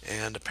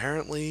 and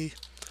apparently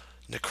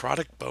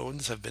necrotic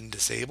bones have been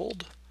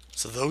disabled,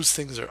 so those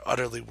things are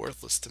utterly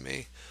worthless to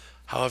me.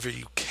 However,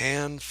 you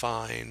can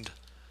find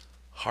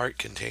heart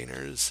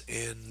containers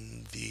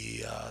in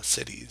the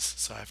cities,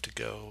 so I have to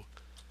go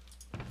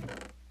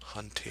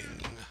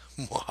hunting.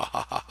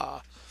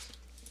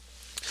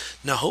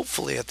 Now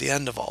hopefully at the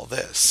end of all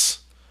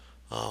this,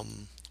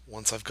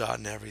 once I've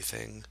gotten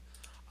everything,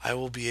 I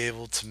will be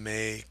able to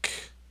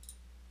make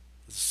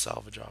the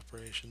salvage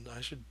operation.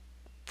 I should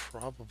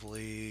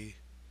probably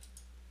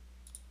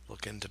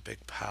look into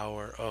big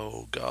power.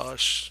 Oh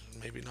gosh,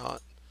 maybe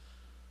not.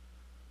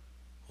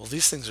 Well,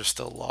 these things are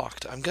still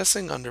locked. I'm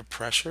guessing under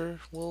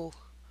pressure will...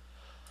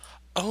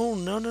 Oh,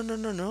 no, no, no,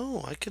 no,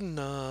 no. I can,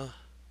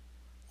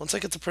 once I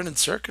get the printed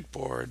circuit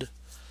board,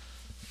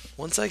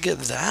 once I get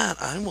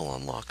that, I will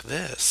unlock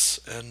this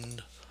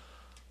and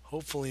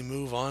hopefully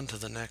move on to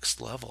the next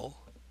level.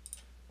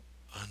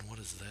 And what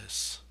is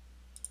this?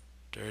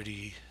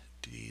 Dirty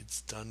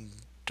deeds done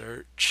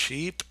dirt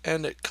cheap,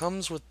 and it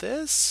comes with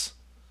this?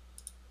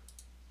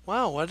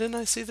 Wow, why didn't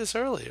I see this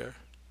earlier?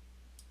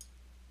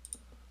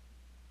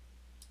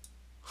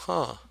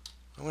 Huh.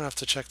 I'm gonna have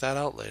to check that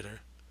out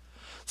later.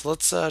 So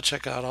let's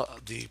check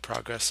out the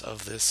progress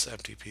of this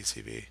empty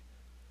PCB.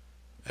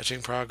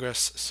 Etching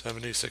progress,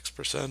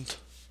 76%.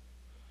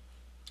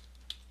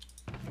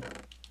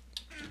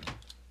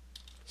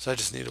 So I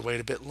just need to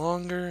wait a bit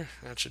longer.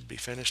 That should be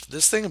finished.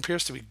 This thing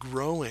appears to be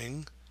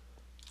growing.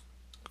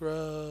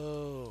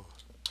 Grow.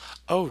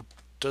 Oh,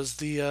 does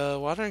the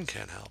watering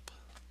can help?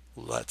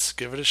 let's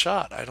give it a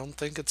shot. I don't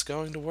think it's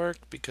going to work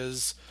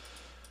because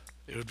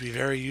it would be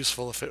very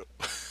useful if it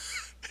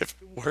if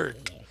it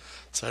worked.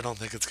 So I don't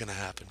think it's going to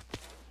happen.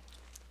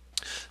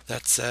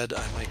 That said,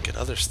 I might get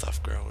other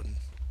stuff growing.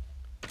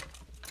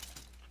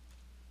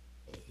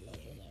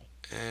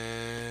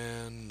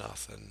 And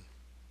nothing.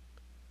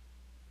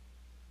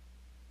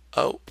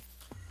 Oh.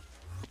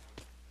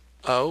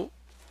 Oh.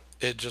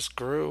 It just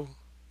grew.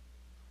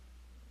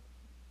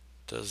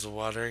 Does the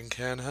watering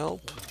can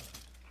help?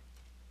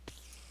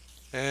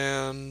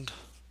 And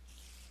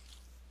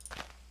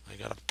I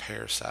got a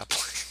pear sapling.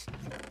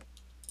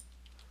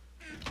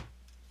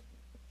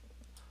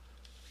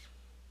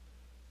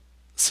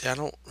 See, I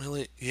don't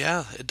really...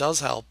 Yeah, it does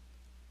help.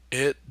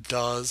 It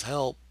does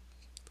help.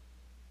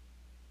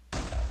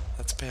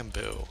 That's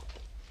bamboo.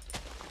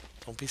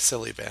 Don't be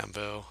silly,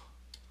 bamboo.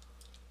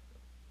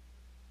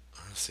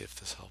 I'm gonna see if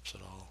this helps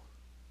at all.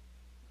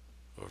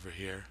 Over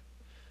here.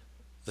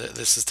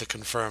 This is to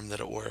confirm that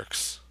it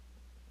works.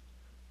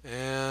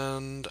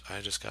 And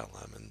I just got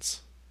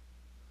lemons.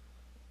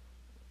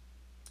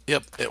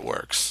 Yep, it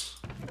works.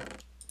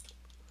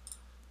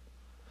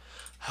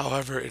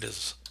 However, it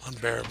is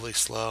unbearably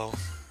slow.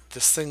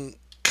 This thing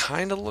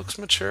kind of looks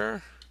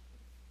mature,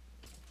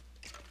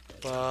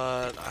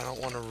 but I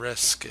don't want to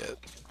risk it.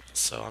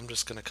 So I'm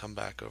just going to come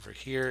back over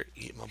here,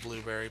 eat my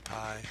blueberry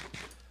pie,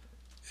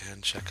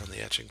 and check on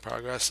the etching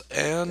progress.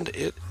 And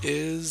it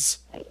is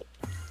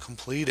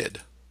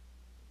completed.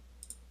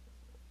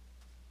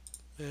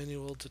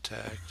 Manual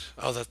detect.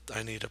 Oh, that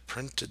I need a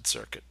printed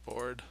circuit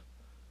board.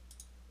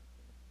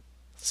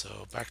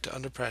 So back to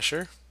under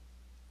pressure.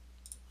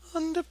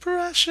 Under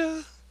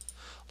pressure.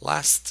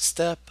 Last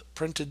step,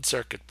 printed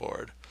circuit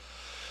board.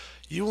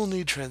 You will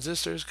need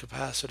transistors,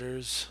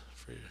 capacitors,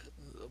 for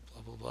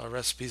blah blah blah,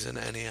 recipes in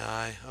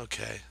NEI.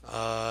 Okay.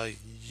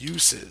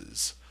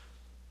 Uses.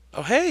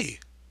 Oh hey!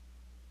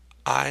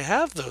 I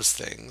have those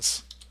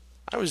things.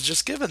 I was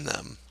just given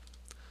them.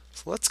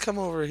 So let's come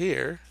over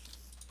here.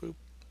 Boop.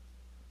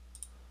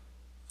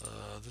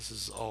 This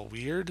is all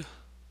weird.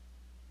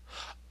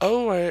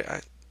 Oh,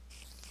 I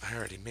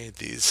already made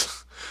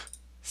these.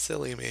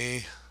 Silly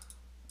me.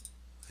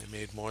 I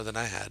made more than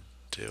I had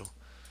to.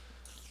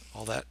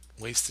 All that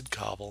wasted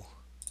cobble.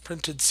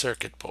 Printed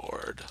circuit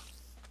board.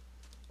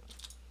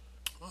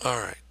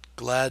 Alright,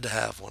 glad to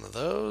have one of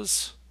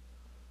those.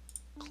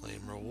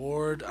 Claim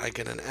reward. I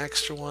get an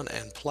extra one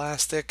and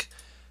plastic.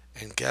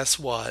 And guess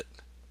what?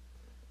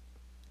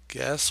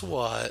 Guess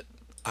what?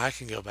 I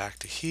can go back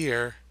to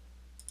here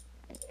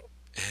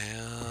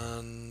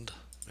and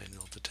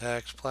manual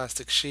detect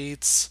plastic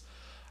sheets.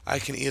 I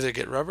can either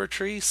get rubber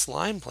tree,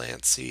 slime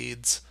plant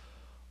seeds,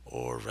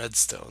 or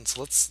redstone.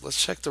 So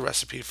let's check the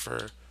recipe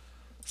for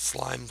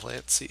slime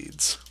plant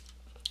seeds.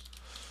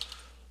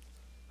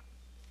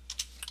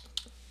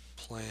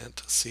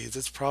 Plant seeds.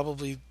 It's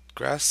probably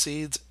grass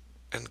seeds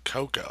and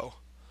cocoa.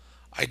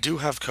 I do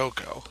have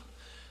cocoa,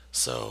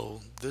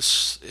 so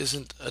this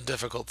isn't a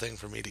difficult thing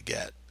for me to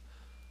get.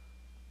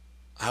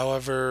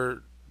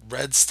 However,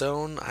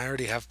 redstone, I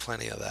already have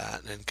plenty of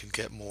that and can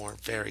get more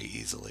very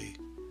easily.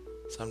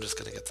 So I'm just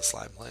going to get the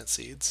slime plant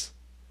seeds.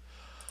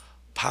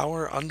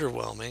 Power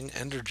underwhelming,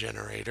 ender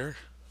generator,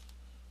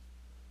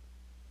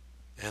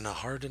 and a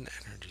hardened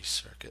energy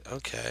circuit.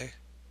 Okay.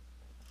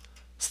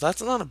 So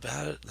that's not a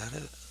bad,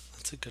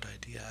 that's a good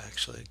idea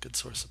actually, a good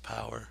source of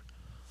power.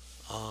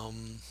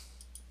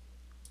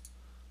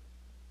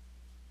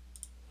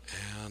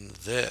 And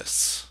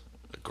this,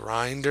 a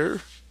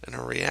grinder and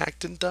a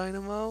reactant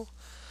dynamo.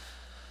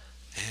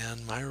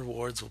 And my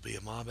rewards will be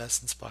a mob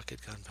essence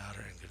bucket,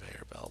 gunpowder, and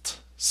conveyor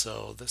belt.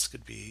 So this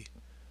could be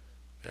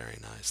very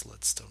nice.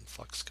 Leadstone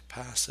flux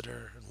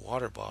capacitor and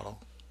water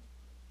bottle.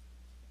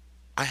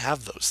 I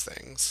have those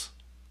things.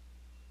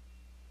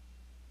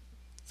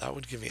 That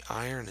would give me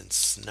iron and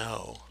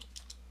snow.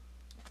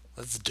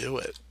 Let's do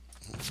it.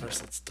 Well,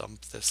 first, let's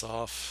dump this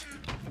off.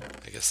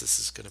 I guess this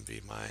is going to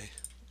be my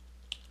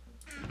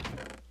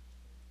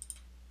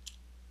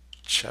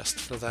chest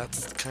for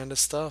that kind of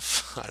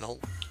stuff. I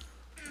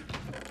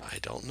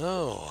don't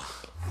know.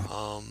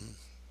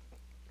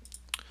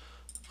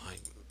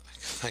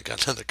 I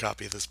got another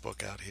copy of this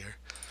book out here.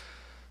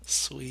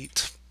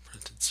 Sweet.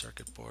 Printed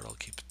circuit board. I'll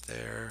keep it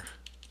there.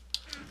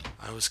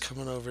 I was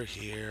coming over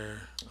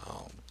here.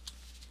 Oh,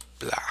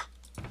 blah.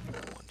 I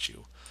don't want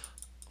you.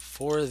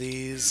 4 of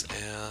these,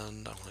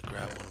 and I want to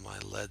grab one of my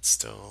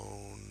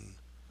leadstone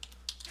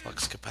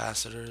flux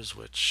capacitors,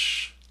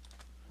 which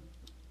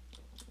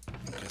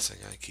I'm guessing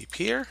I keep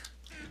here.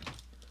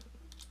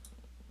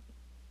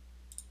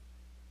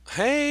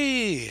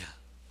 Hey!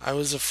 I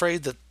was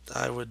afraid that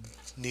I would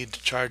need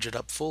to charge it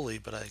up fully,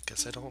 but I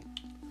guess I don't.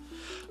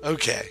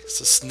 Okay,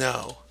 so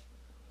snow.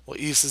 What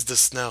uses does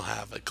snow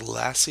have? A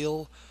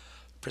glacial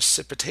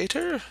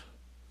precipitator?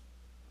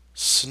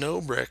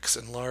 Snow bricks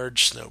and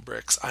large snow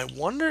bricks. I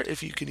wonder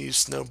if you can use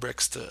snow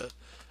bricks to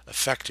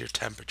affect your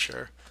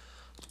temperature.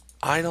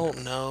 I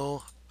don't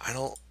know.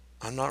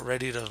 I'm not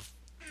ready to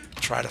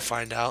try to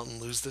find out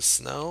and lose this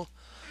snow.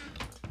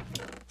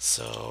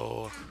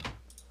 So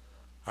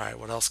Alright,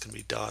 what else can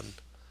be done?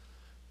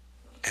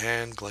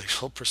 And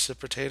glacial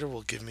precipitator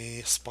will give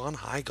me spawn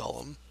high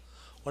golem.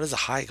 What is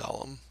a high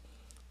golem?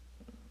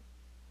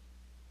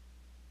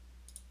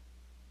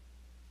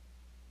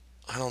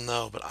 I don't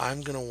know, but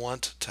I'm gonna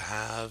want to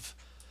have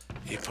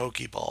a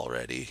pokeball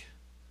ready.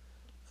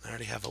 I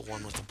already have a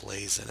one with a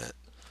blaze in it.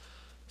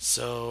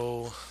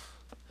 So,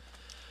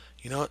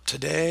 you know what?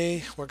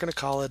 Today we're gonna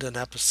call it an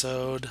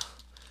episode,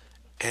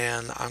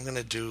 and I'm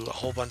gonna do a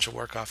whole bunch of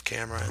work off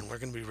camera, and we're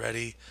gonna be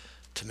ready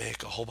to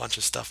make a whole bunch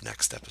of stuff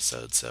next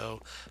episode.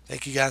 So,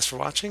 thank you guys for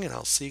watching, and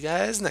I'll see you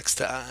guys next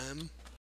time.